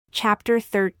Chapter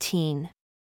 13.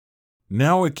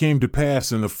 Now it came to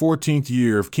pass in the 14th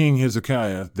year of King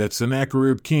Hezekiah that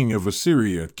Sennacherib king of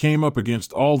Assyria came up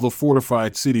against all the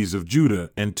fortified cities of Judah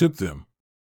and took them.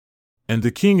 And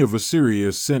the king of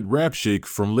Assyria sent Rabshakeh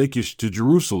from Lachish to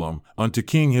Jerusalem unto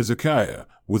King Hezekiah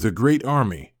with a great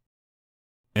army.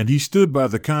 And he stood by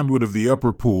the conduit of the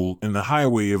upper pool in the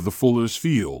highway of the fuller's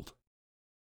field.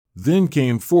 Then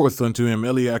came forth unto him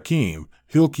Eliakim,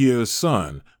 Hilkiah's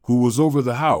son, who was over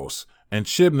the house, and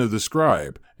Shebna the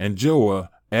scribe, and Joah,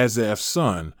 Asaph's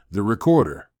son, the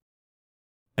recorder.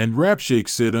 And Rabshakeh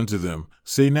said unto them,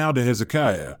 Say now to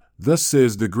Hezekiah, Thus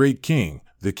says the great king,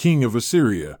 the king of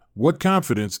Assyria, What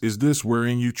confidence is this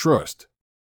wherein you trust?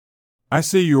 I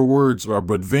say your words are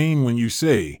but vain when you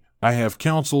say, I have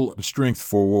counsel and strength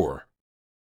for war.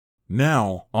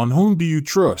 Now, on whom do you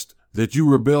trust, that you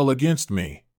rebel against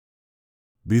me?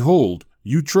 Behold,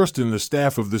 you trust in the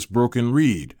staff of this broken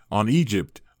reed, on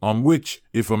Egypt, on which,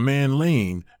 if a man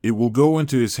lean, it will go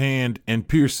into his hand and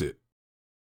pierce it.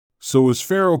 So is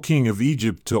Pharaoh king of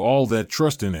Egypt to all that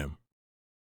trust in him.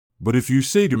 But if you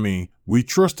say to me, We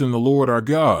trust in the Lord our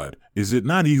God, is it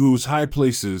not he whose high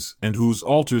places and whose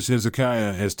altars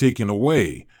Hezekiah has taken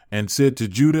away, and said to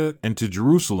Judah and to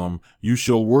Jerusalem, You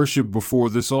shall worship before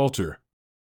this altar?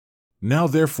 Now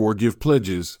therefore give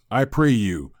pledges, I pray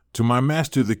you, to my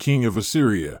master the king of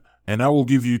Assyria, and I will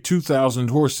give you 2,000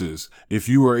 horses, if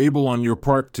you are able on your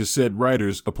part to set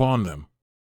riders upon them.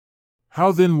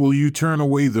 How then will you turn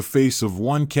away the face of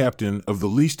one captain of the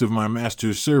least of my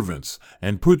master's servants,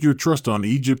 and put your trust on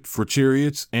Egypt for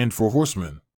chariots and for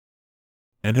horsemen?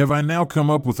 And have I now come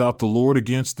up without the Lord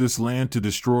against this land to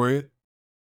destroy it?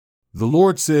 The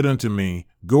Lord said unto me,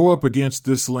 Go up against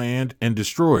this land and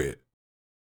destroy it.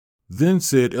 Then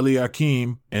said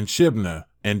Eliakim, and Shebna,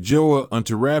 and Joah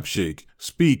unto Rabshakeh,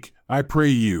 Speak, I pray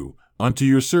you, unto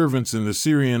your servants in the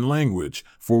Syrian language,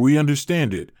 for we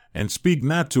understand it, and speak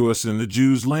not to us in the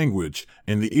Jews' language,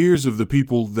 in the ears of the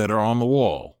people that are on the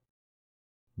wall.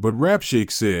 But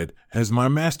Rabshakeh said, Has my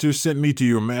master sent me to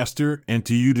your master, and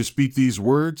to you to speak these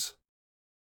words?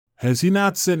 Has he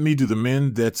not sent me to the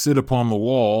men that sit upon the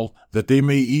wall, that they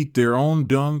may eat their own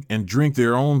dung and drink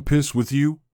their own piss with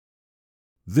you?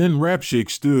 Then Rabshakeh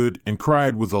stood and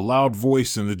cried with a loud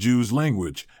voice in the Jews'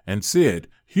 language, and said,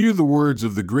 Hear the words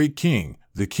of the great king,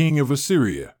 the king of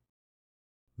Assyria.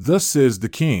 Thus says the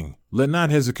king, Let not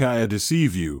Hezekiah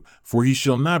deceive you, for he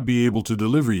shall not be able to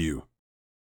deliver you.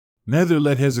 Neither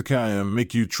let Hezekiah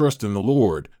make you trust in the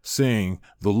Lord, saying,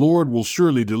 The Lord will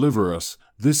surely deliver us,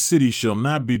 this city shall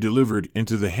not be delivered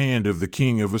into the hand of the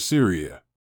king of Assyria.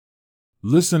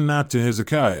 Listen not to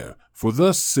Hezekiah, for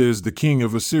thus says the king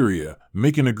of Assyria,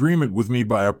 Make an agreement with me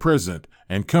by a present,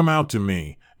 and come out to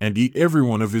me, and eat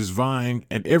everyone of his vine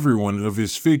and everyone of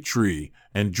his fig tree,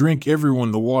 and drink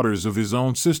everyone the waters of his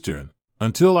own cistern,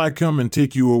 until I come and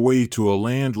take you away to a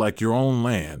land like your own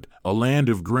land, a land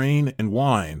of grain and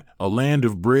wine, a land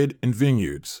of bread and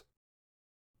vineyards.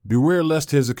 Beware lest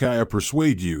Hezekiah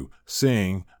persuade you,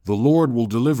 saying, The Lord will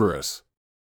deliver us.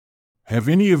 Have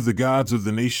any of the gods of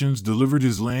the nations delivered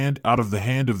his land out of the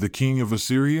hand of the king of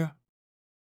Assyria?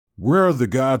 Where are the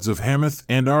gods of Hamath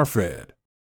and Arphad?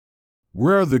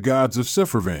 Where are the gods of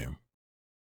Sepharvaim?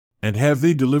 And have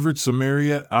they delivered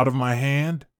Samaria out of my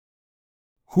hand?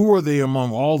 Who are they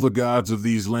among all the gods of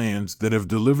these lands that have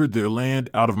delivered their land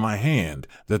out of my hand,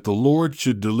 that the Lord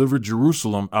should deliver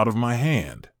Jerusalem out of my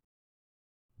hand?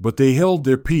 But they held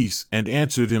their peace and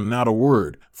answered him not a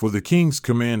word, for the king's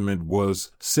commandment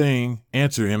was, saying,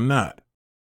 Answer him not.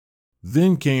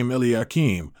 Then came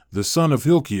Eliakim, the son of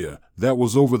Hilkiah, that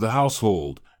was over the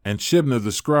household, and Shebna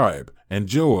the scribe, and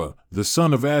Joah, the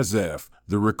son of Asaph,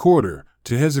 the recorder,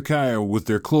 to Hezekiah with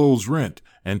their clothes rent,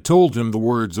 and told him the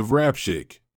words of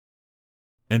Rabshakeh.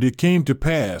 And it came to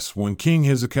pass, when King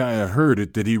Hezekiah heard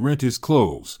it, that he rent his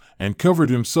clothes, and covered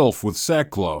himself with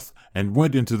sackcloth, and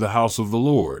went into the house of the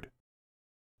Lord.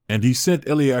 And he sent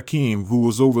Eliakim, who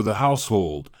was over the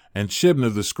household, and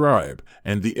Shebna the scribe,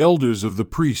 and the elders of the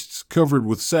priests covered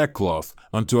with sackcloth,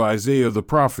 unto Isaiah the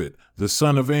prophet, the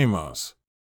son of Amoz.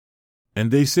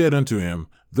 And they said unto him,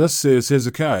 Thus says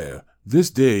Hezekiah, This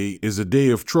day is a day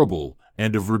of trouble,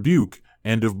 and of rebuke,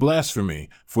 and of blasphemy,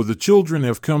 for the children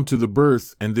have come to the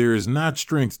birth, and there is not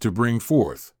strength to bring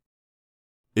forth.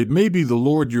 It may be the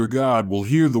Lord your God will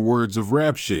hear the words of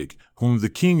Rabshakeh, whom the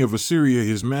king of Assyria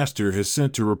his master has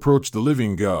sent to reproach the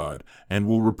living God, and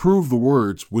will reprove the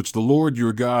words which the Lord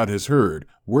your God has heard.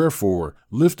 Wherefore,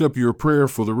 lift up your prayer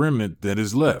for the remnant that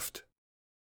is left.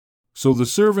 So the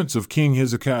servants of King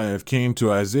Hezekiah came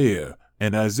to Isaiah,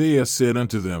 and Isaiah said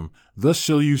unto them, Thus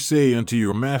shall you say unto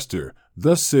your master,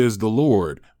 Thus says the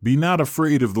Lord, be not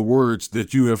afraid of the words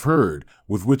that you have heard,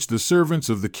 with which the servants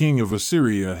of the king of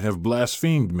Assyria have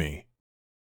blasphemed me.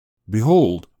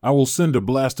 Behold, I will send a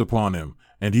blast upon him,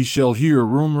 and he shall hear a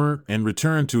rumor and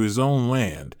return to his own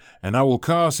land, and I will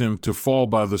cause him to fall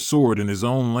by the sword in his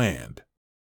own land.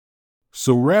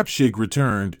 So Rabshakeh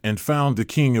returned and found the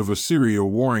king of Assyria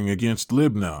warring against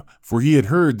Libnah, for he had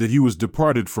heard that he was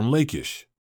departed from Lachish.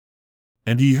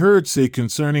 And he heard say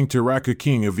concerning Tirhakah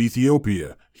king of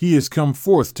Ethiopia, he is come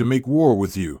forth to make war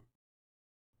with you.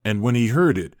 And when he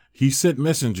heard it, he sent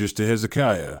messengers to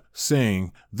Hezekiah,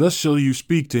 saying, Thus shall you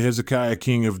speak to Hezekiah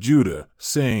king of Judah,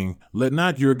 saying, Let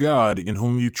not your God in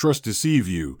whom you trust deceive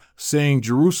you, saying,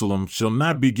 Jerusalem shall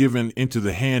not be given into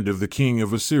the hand of the king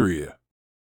of Assyria.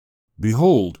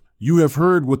 Behold, you have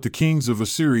heard what the kings of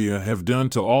Assyria have done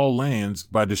to all lands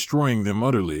by destroying them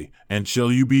utterly, and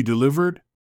shall you be delivered?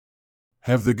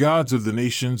 Have the gods of the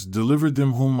nations delivered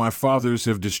them whom my fathers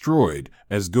have destroyed,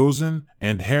 as Gozan,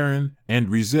 and Haran, and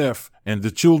Rezeph, and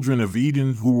the children of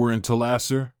Eden who were in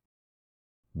Telassar?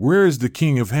 Where is the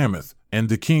king of Hamath, and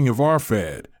the king of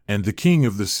Arphad, and the king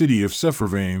of the city of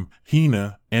Sepharvaim,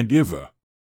 Hena, and Ivah?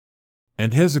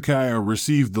 And Hezekiah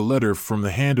received the letter from the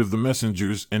hand of the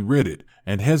messengers and read it,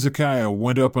 and Hezekiah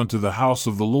went up unto the house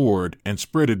of the Lord and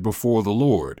spread it before the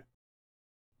Lord.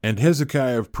 And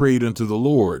Hezekiah prayed unto the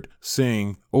Lord,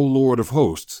 saying, O Lord of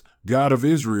hosts, God of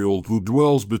Israel, who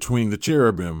dwells between the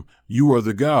cherubim, you are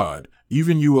the God,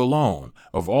 even you alone,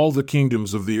 of all the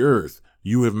kingdoms of the earth.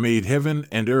 You have made heaven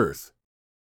and earth.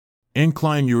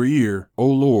 Incline your ear, O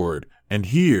Lord, and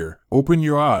hear, open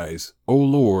your eyes, O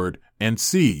Lord, and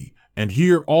see, and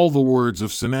hear all the words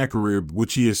of Sennacherib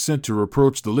which he has sent to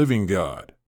reproach the living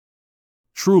God.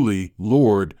 Truly,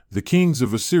 Lord, the kings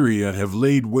of Assyria have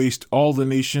laid waste all the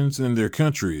nations and their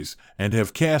countries, and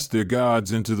have cast their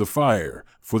gods into the fire,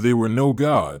 for they were no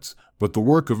gods, but the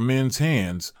work of men's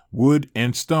hands, wood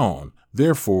and stone,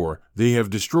 therefore they have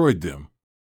destroyed them.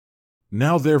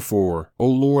 Now therefore, O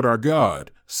Lord our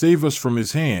God, save us from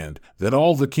his hand, that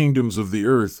all the kingdoms of the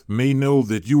earth may know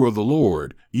that you are the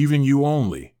Lord, even you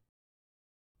only.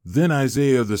 Then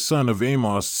Isaiah the son of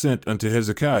Amos sent unto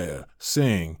Hezekiah,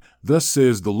 saying, Thus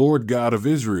says the Lord God of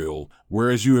Israel,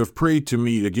 whereas you have prayed to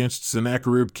me against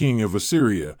Sennacherib king of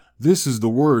Assyria, this is the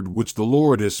word which the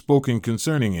Lord has spoken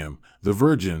concerning him. The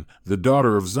virgin, the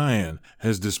daughter of Zion,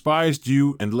 has despised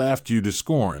you and laughed you to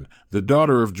scorn. The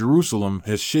daughter of Jerusalem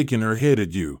has shaken her head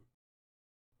at you.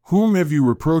 Whom have you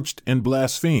reproached and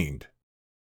blasphemed?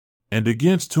 And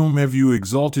against whom have you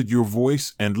exalted your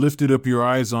voice and lifted up your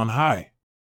eyes on high?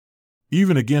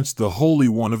 Even against the Holy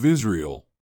One of Israel.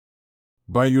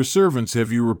 By your servants have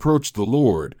you reproached the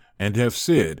Lord, and have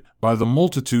said, By the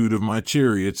multitude of my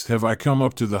chariots have I come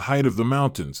up to the height of the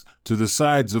mountains, to the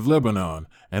sides of Lebanon,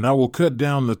 and I will cut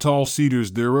down the tall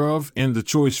cedars thereof and the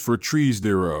choice fir trees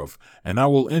thereof, and I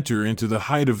will enter into the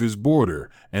height of his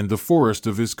border, and the forest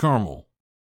of his Carmel.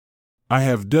 I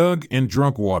have dug and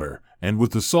drunk water, and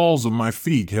with the soles of my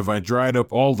feet have I dried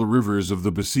up all the rivers of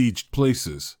the besieged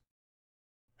places.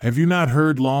 Have you not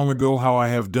heard long ago how I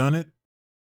have done it?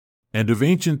 And of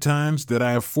ancient times that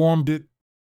I have formed it?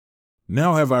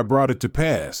 Now have I brought it to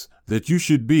pass, that you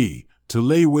should be, to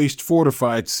lay waste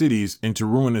fortified cities into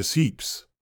ruinous heaps.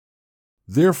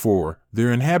 Therefore,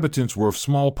 their inhabitants were of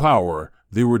small power,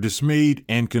 they were dismayed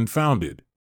and confounded.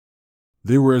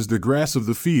 They were as the grass of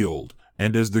the field,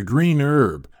 and as the green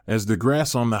herb, as the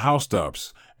grass on the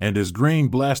housetops, and as grain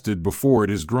blasted before it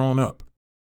is grown up.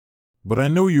 But I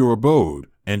know your abode,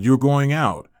 and your going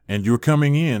out, and your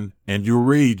coming in, and your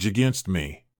rage against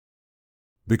me.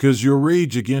 Because your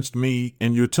rage against me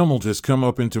and your tumult has come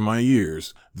up into my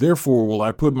ears, therefore will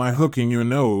I put my hook in your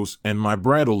nose and my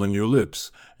bridle in your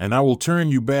lips, and I will turn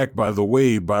you back by the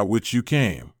way by which you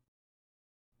came.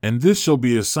 And this shall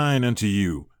be a sign unto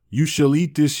you, you shall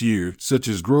eat this year such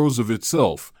as grows of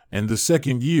itself, and the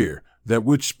second year, that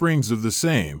which springs of the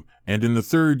same, and in the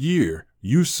third year,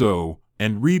 you sow,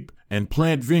 and reap, and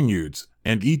plant vineyards,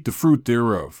 and eat the fruit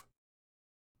thereof.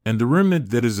 And the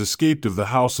remnant that is escaped of the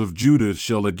house of Judah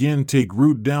shall again take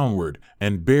root downward,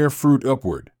 and bear fruit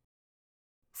upward.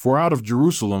 For out of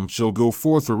Jerusalem shall go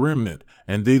forth a remnant,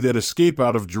 and they that escape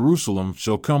out of Jerusalem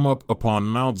shall come up upon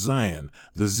Mount Zion.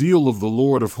 The zeal of the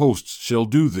Lord of hosts shall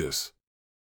do this.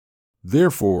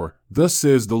 Therefore, thus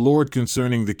says the Lord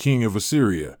concerning the king of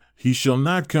Assyria, he shall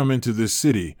not come into this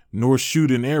city, nor shoot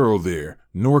an arrow there,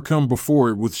 nor come before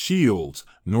it with shields,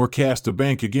 nor cast a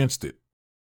bank against it.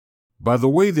 By the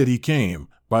way that he came,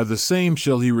 by the same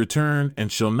shall he return,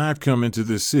 and shall not come into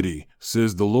this city,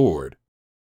 says the Lord.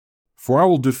 For I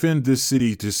will defend this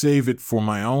city to save it for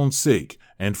my own sake,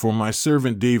 and for my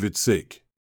servant David's sake.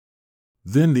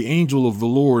 Then the angel of the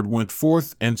Lord went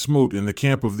forth and smote in the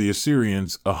camp of the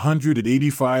Assyrians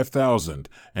 185,000,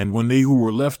 and when they who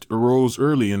were left arose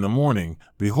early in the morning,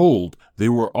 behold, they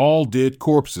were all dead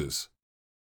corpses.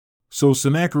 So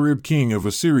Sennacherib king of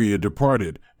Assyria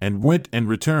departed, and went and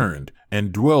returned,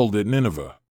 and dwelled at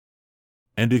Nineveh.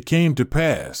 And it came to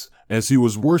pass, as he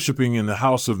was worshipping in the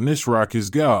house of Nisroch his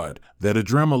god, that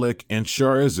Adrammelech and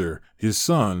Sharezer, his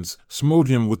sons, smote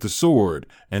him with the sword,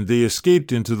 and they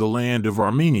escaped into the land of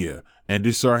Armenia, and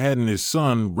Esarhaddon his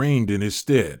son reigned in his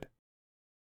stead.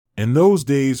 In those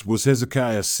days was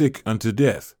Hezekiah sick unto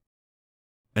death.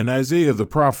 And Isaiah the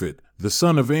prophet, the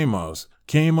son of Amoz,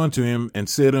 came unto him and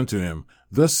said unto him,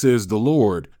 Thus says the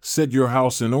Lord, Set your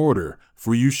house in order,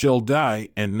 for you shall die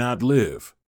and not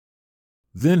live.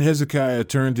 Then Hezekiah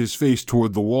turned his face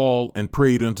toward the wall and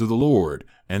prayed unto the Lord,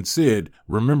 and said,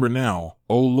 Remember now,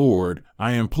 O Lord,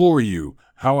 I implore you,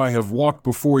 how I have walked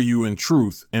before you in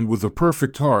truth and with a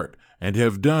perfect heart, and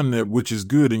have done that which is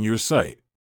good in your sight.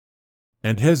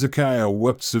 And Hezekiah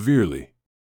wept severely.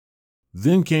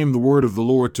 Then came the word of the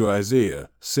Lord to Isaiah,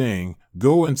 saying,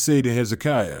 Go and say to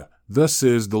Hezekiah, Thus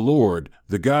says the Lord,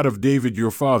 the God of David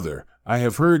your father, I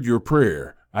have heard your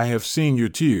prayer, I have seen your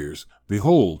tears.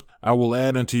 Behold, I will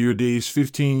add unto your days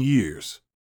 15 years.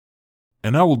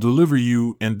 And I will deliver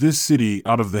you and this city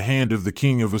out of the hand of the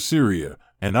king of Assyria,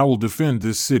 and I will defend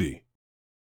this city.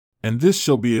 And this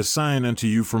shall be a sign unto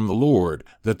you from the Lord,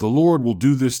 that the Lord will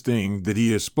do this thing that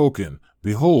he has spoken.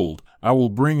 Behold, I will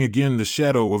bring again the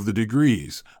shadow of the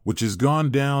degrees, which is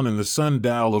gone down in the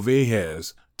sundial of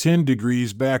Ahaz, 10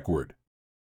 degrees backward.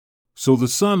 So the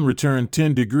sun returned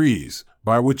 10 degrees,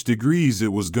 by which degrees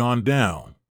it was gone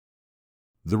down.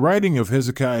 The writing of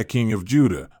Hezekiah king of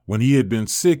Judah, when he had been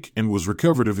sick and was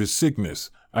recovered of his sickness,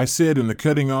 I said in the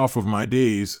cutting off of my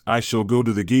days, I shall go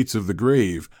to the gates of the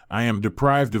grave, I am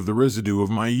deprived of the residue of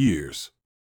my years.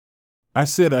 I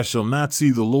said I shall not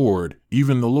see the Lord,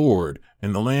 even the Lord,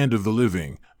 in the land of the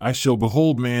living, I shall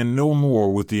behold man no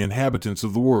more with the inhabitants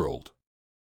of the world.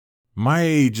 My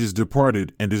age is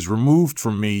departed and is removed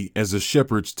from me as a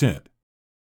shepherd's tent.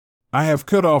 I have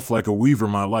cut off like a weaver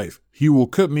my life, he will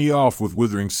cut me off with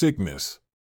withering sickness.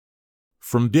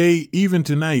 From day even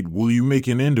to night will you make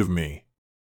an end of me.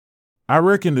 I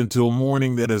reckoned until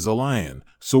morning that as a lion,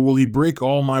 so will he break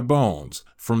all my bones,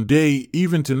 from day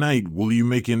even to night will you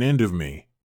make an end of me.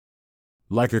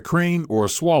 Like a crane or a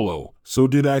swallow, so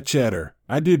did I chatter,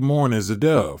 I did mourn as a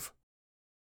dove.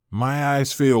 My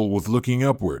eyes fail with looking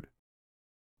upward.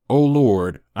 O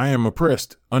Lord, I am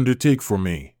oppressed, undertake for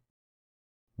me.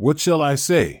 What shall I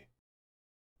say?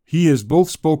 He has both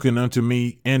spoken unto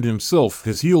me and himself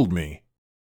has healed me.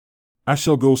 I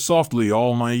shall go softly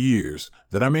all my years,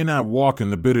 that I may not walk in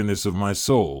the bitterness of my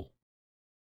soul.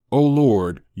 O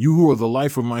Lord, you who are the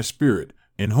life of my spirit,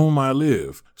 in whom I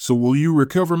live, so will you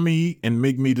recover me and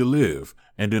make me to live,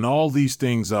 and in all these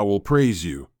things I will praise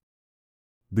you.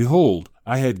 Behold,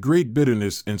 I had great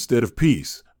bitterness instead of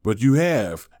peace, but you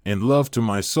have, in love to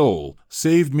my soul,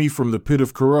 saved me from the pit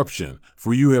of corruption,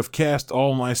 for you have cast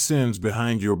all my sins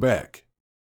behind your back.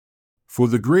 For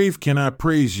the grave cannot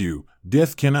praise you,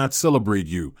 death cannot celebrate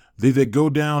you, they that go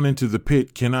down into the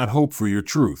pit cannot hope for your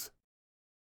truth.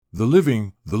 The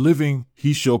living,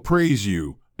 he shall praise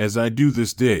you, as I do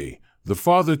this day, the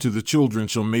father to the children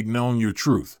shall make known your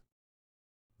truth.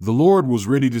 The Lord was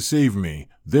ready to save me,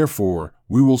 therefore,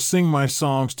 we will sing my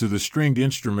songs to the stringed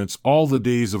instruments all the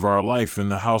days of our life in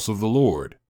the house of the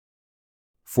Lord.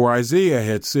 For Isaiah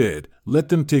had said, Let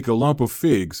them take a lump of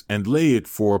figs and lay it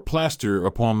for a plaster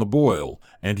upon the boil,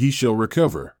 and he shall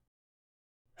recover.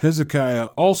 Hezekiah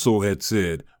also had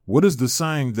said, What is the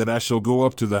sign that I shall go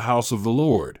up to the house of the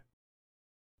Lord?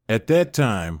 At that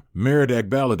time,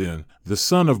 Merodach-Baladan, the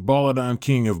son of Baladan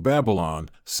king of Babylon,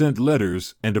 sent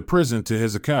letters and a present to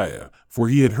Hezekiah, for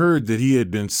he had heard that he had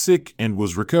been sick and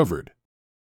was recovered.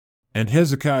 And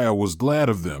Hezekiah was glad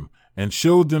of them, and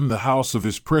showed them the house of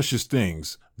his precious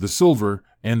things, the silver,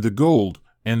 and the gold,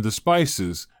 and the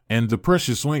spices, and the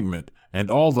precious ointment, and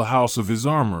all the house of his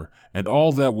armor, and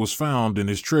all that was found in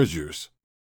his treasures.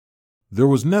 There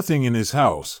was nothing in his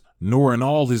house, nor in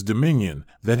all his dominion,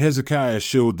 that Hezekiah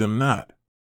showed them not.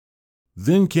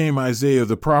 Then came Isaiah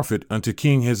the prophet unto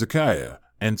King Hezekiah,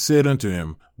 and said unto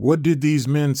him, What did these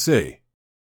men say?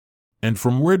 And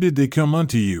from where did they come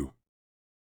unto you?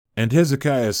 And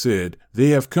Hezekiah said, They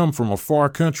have come from a far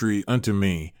country unto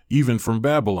me, even from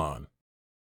Babylon.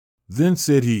 Then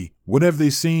said he, What have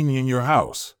they seen in your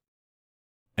house?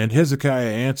 And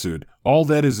Hezekiah answered, All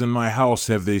that is in my house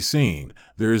have they seen.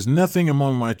 There is nothing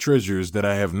among my treasures that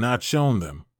I have not shown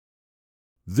them.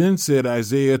 Then said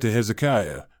Isaiah to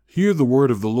Hezekiah, Hear the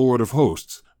word of the Lord of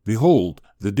hosts. Behold,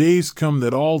 the days come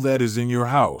that all that is in your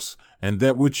house, and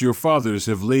that which your fathers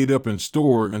have laid up in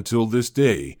store until this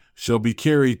day, shall be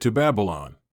carried to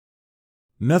Babylon.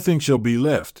 Nothing shall be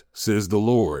left, says the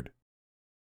Lord.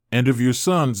 And of your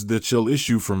sons that shall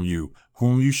issue from you,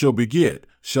 whom you shall beget,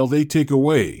 shall they take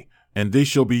away, and they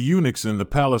shall be eunuchs in the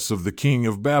palace of the king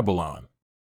of Babylon.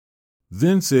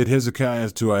 Then said Hezekiah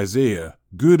to Isaiah,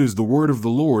 Good is the word of the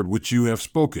Lord which you have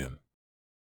spoken.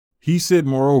 He said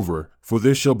moreover, For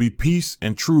there shall be peace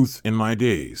and truth in my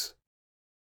days.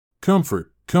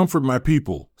 Comfort, comfort my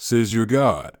people, says your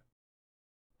God.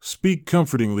 Speak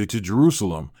comfortingly to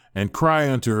Jerusalem, and cry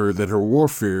unto her that her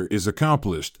warfare is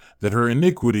accomplished, that her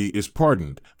iniquity is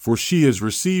pardoned, for she has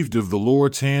received of the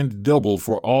Lord's hand double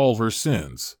for all her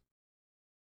sins.